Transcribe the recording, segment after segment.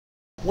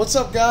What's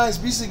up guys,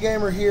 Beastly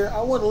Gamer here.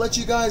 I want to let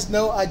you guys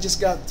know I just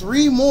got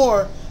 3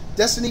 more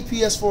Destiny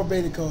PS4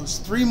 beta codes.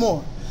 3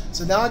 more.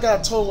 So now I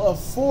got a total of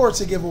 4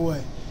 to give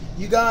away.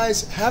 You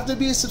guys have to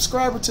be a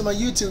subscriber to my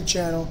YouTube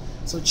channel.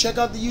 So check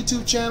out the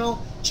YouTube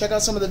channel, check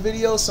out some of the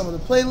videos, some of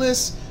the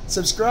playlists,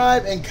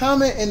 subscribe and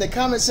comment in the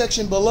comment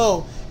section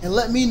below and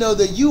let me know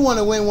that you want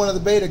to win one of the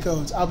beta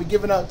codes. I'll be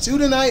giving out 2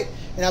 tonight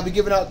and I'll be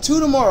giving out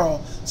 2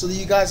 tomorrow so that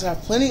you guys have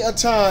plenty of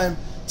time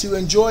to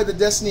enjoy the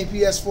Destiny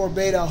PS4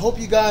 beta. I hope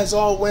you guys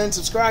all win.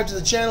 Subscribe to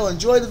the channel,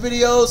 enjoy the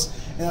videos,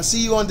 and I'll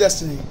see you on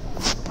Destiny.